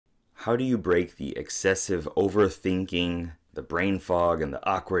How do you break the excessive overthinking, the brain fog, and the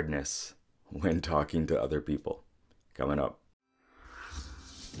awkwardness when talking to other people? Coming up.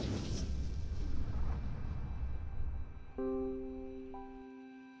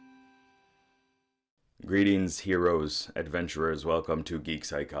 Greetings, heroes, adventurers. Welcome to Geek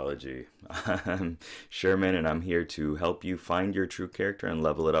Psychology. I'm Sherman, and I'm here to help you find your true character and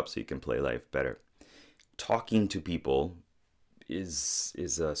level it up so you can play life better. Talking to people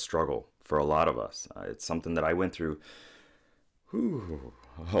is a struggle for a lot of us. It's something that I went through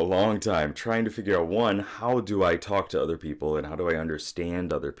a long time trying to figure out, one, how do I talk to other people and how do I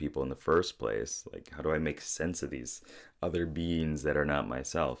understand other people in the first place? Like, how do I make sense of these other beings that are not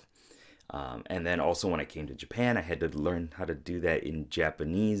myself? And then also when I came to Japan, I had to learn how to do that in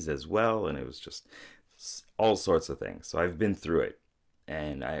Japanese as well. And it was just all sorts of things. So I've been through it.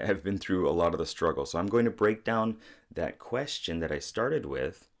 And I have been through a lot of the struggle. So I'm going to break down that question that I started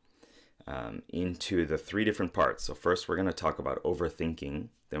with into the three different parts. So first we're going to talk about overthinking.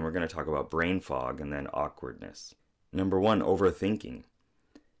 Then we're going to talk about brain fog and then awkwardness. Number one, overthinking.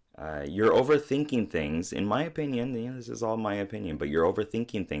 You're overthinking things, in my opinion, this is all my opinion, but you're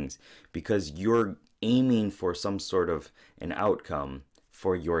overthinking things because you're aiming for some sort of an outcome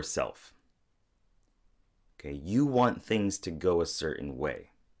for yourself. Okay, you want things to go a certain way.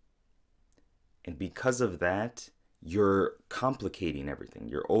 And because of that, you're complicating everything.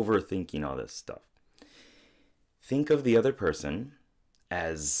 You're overthinking all this stuff. Think of the other person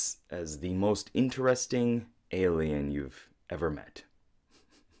as the most interesting alien you've ever met.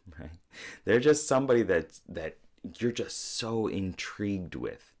 Right? They're just somebody that you're just so intrigued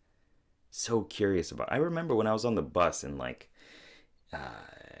with, so curious about. I remember when I was on the bus and it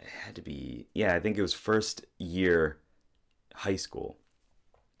had to be, I think it was first year high school,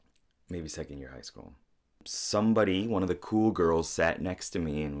 maybe second year high school. Somebody, one of the cool girls, sat next to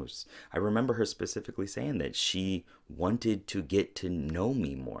me and I remember her specifically saying that she wanted to get to know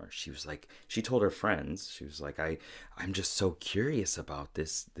me more. She was like, she told her friends, she was like, I'm just so curious about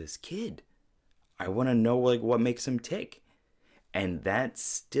this kid. I want to know what makes him tick. And that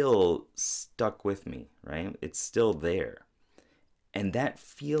still stuck with me, right? It's still there. And that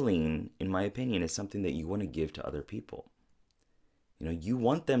feeling, in my opinion, is something that you want to give to other people. You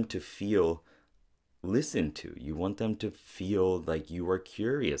want them to feel listened to. You want them to feel like you are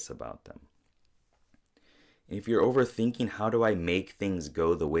curious about them. If you're overthinking, how do I make things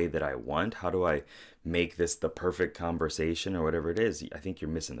go the way that I want? How do I make this the perfect conversation or whatever it is? I think you're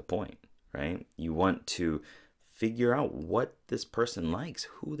missing the point, right? You want to figure out what this person likes,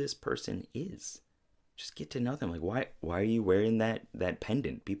 who this person is. Just get to know them. Like, why are you wearing that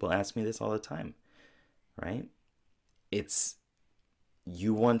pendant? People ask me this all the time, right?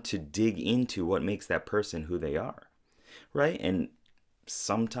 You want to dig into what makes that person who they are, right? And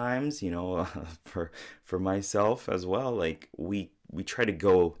sometimes, for myself as well, like we try to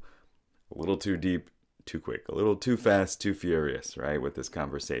go a little too deep, too quick, a little too fast, too furious, right? With this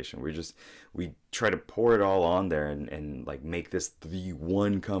conversation, we try to pour it all on there and like make this the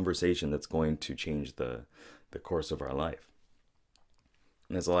one conversation that's going to change the course of our life.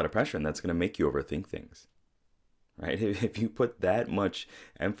 And there's a lot of pressure, and that's going to make you overthink things. Right? If you put that much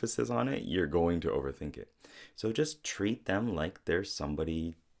emphasis on it, you're going to overthink it. So just treat them like they're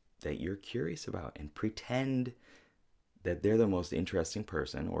somebody that you're curious about and pretend that they're the most interesting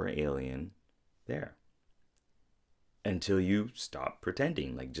person or alien there. Until you stop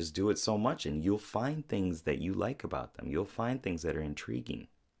pretending. Like, just do it so much and you'll find things that you like about them. You'll find things that are intriguing.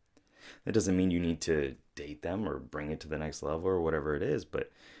 That doesn't mean you need to date them or bring it to the next level or whatever it is, but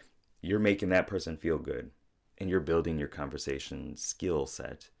you're making that person feel good. And you're building your conversation skill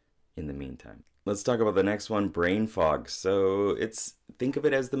set in the meantime. Let's talk about the next one, brain fog. So think of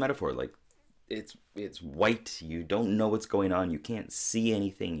it as the metaphor. Like it's white. You don't know what's going on. You can't see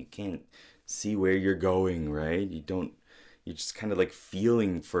anything. You can't see where you're going, right? You're just kind of like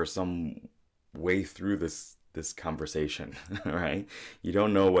feeling for some way through this conversation, right? You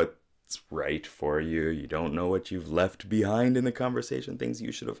don't know what's right for you. You don't know what you've left behind in the conversation, things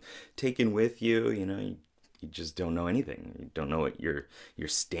you should have taken with you, You just don't know anything. You don't know what you're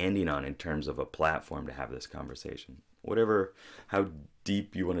standing on in terms of a platform to have this conversation. How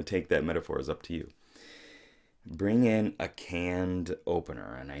deep you want to take that metaphor is up to you. Bring in a canned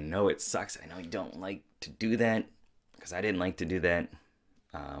opener. And I know it sucks. I know you don't like to do that because I didn't like to do that.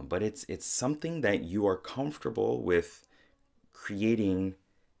 But it's something that you are comfortable with creating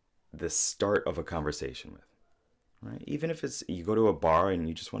the start of a conversation with, right? Even if you go to a bar and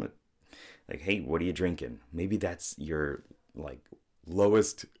you just want to, like, hey, what are you drinking? Maybe that's your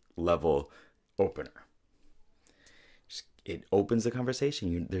lowest level opener. it opens the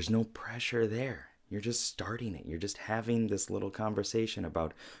conversation. There's no pressure there. You're just starting it. You're just having this little conversation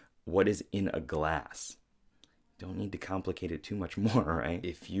about what is in a glass. Don't need to complicate it too much more, right?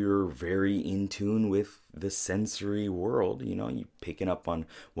 If you're very in tune with the sensory world, you know, you picking up on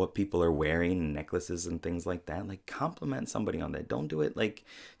what people are wearing, necklaces and things like that, like compliment somebody on that. Don't do it like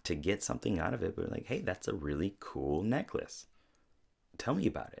to get something out of it, but like, hey, that's a really cool necklace. Tell me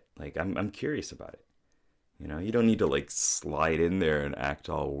about it. Like, I'm curious about it. You know, you don't need to like slide in there and act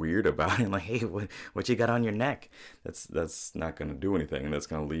all weird about it. Like, hey, what you got on your neck? That's not going to do anything. That's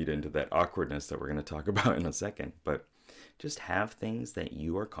going to lead into that awkwardness that we're going to talk about in a second. But just have things that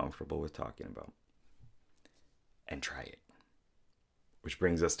you are comfortable with talking about and try it. Which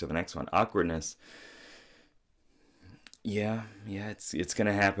brings us to the next one, awkwardness. Yeah, it's going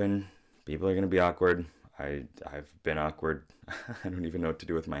to happen. People are going to be awkward. I've been awkward. I don't even know what to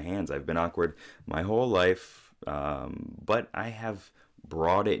do with my hands. I've been awkward my whole life, but I have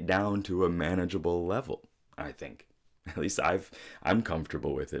brought it down to a manageable level, I think. At least I'm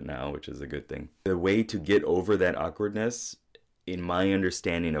comfortable with it now, which is a good thing. The way to get over that awkwardness, in my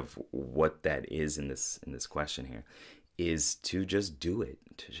understanding of what that is in this question here, is to just do it.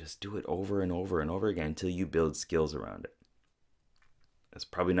 To just do it over and over and over again until you build skills around it. That's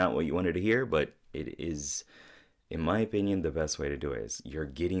probably not what you wanted to hear, but it is, in my opinion, the best way to do it is you're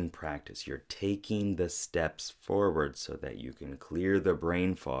getting practice. You're taking the steps forward so that you can clear the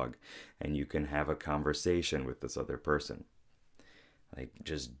brain fog and you can have a conversation with this other person. Like,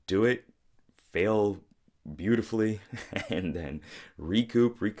 just do it, fail beautifully, and then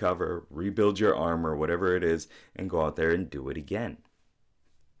recoup, recover, rebuild your armor, whatever it is, and go out there and do it again.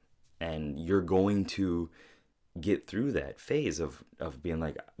 And you're going to get through that phase of being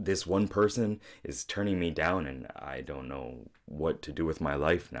like, this one person is turning me down and I don't know what to do with my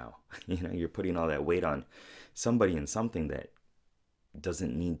life now. You know, you're putting all that weight on somebody and something that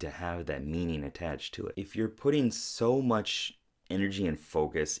doesn't need to have that meaning attached to it. If you're putting so much energy and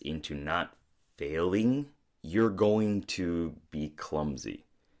focus into not failing, you're going to be clumsy.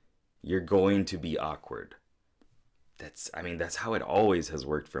 You're going to be awkward. That's how it always has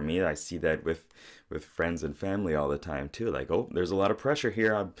worked for me. I see that with friends and family all the time too. Like, oh, there's a lot of pressure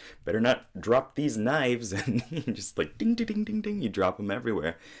here. I better not drop these knives. And just like ding, ding, ding, ding, ding. You drop them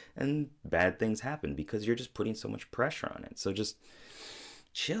everywhere. And bad things happen because you're just putting so much pressure on it. So just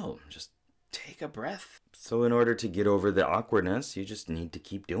chill. Just take a breath. So in order to get over the awkwardness, you just need to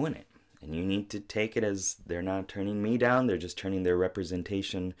keep doing it. And you need to take it as they're not turning me down. They're just turning their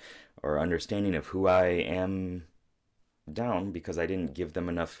representation or understanding of who I am down because I didn't give them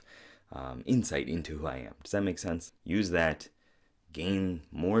enough insight into who I am. Does that make sense? Use that, gain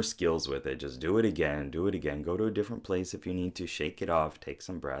more skills with it. Just do it again, do it again. Go to a different place if you need to. Shake it off, take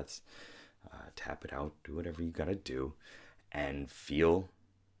some breaths, tap it out, do whatever you gotta do, and feel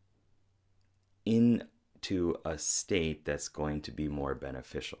into a state that's going to be more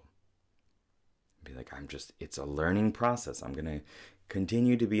beneficial. Be like, it's a learning process. I'm gonna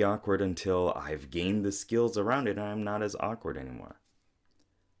continue to be awkward until I've gained the skills around it and I'm not as awkward anymore.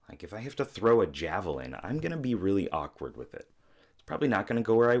 Like, if I have to throw a javelin, I'm going to be really awkward with it. It's probably not going to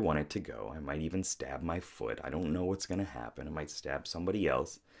go where I want it to go. I might even stab my foot. I don't know what's going to happen. I might stab somebody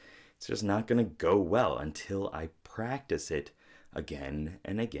else. It's just not going to go well until I practice it again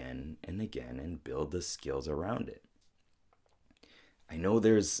and again and again and build the skills around it. I know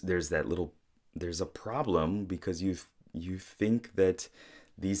there's a problem because you think that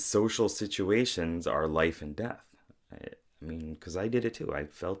these social situations are life and death. I mean, because I did it too. I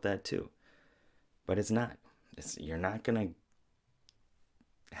felt that too. But it's not. You're not going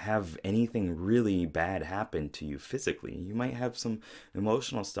to have anything really bad happen to you physically. You might have some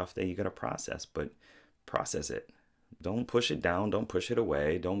emotional stuff that you got to process, but process it. Don't push it down. Don't push it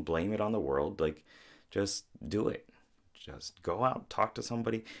away. Don't blame it on the world. Like, just do it. Just go out, talk to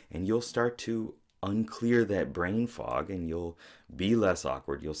somebody, and you'll start to unclear that brain fog and you'll be less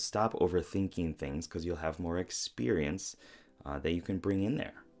awkward. You'll stop overthinking things because you'll have more experience that you can bring in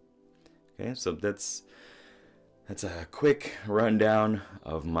there. Okay, so that's a quick rundown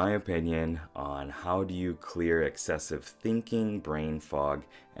of my opinion on how do you clear excessive thinking, brain fog,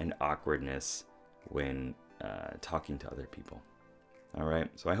 and awkwardness when talking to other people. All right,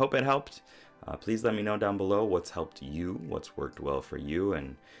 so I hope it helped. Please let me know down below what's helped you, what's worked well for you,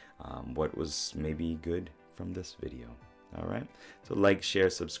 and what was maybe good from this video. All right, so like, share,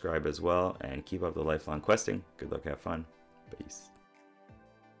 subscribe as well, and keep up the lifelong questing. Good luck, have fun. Peace.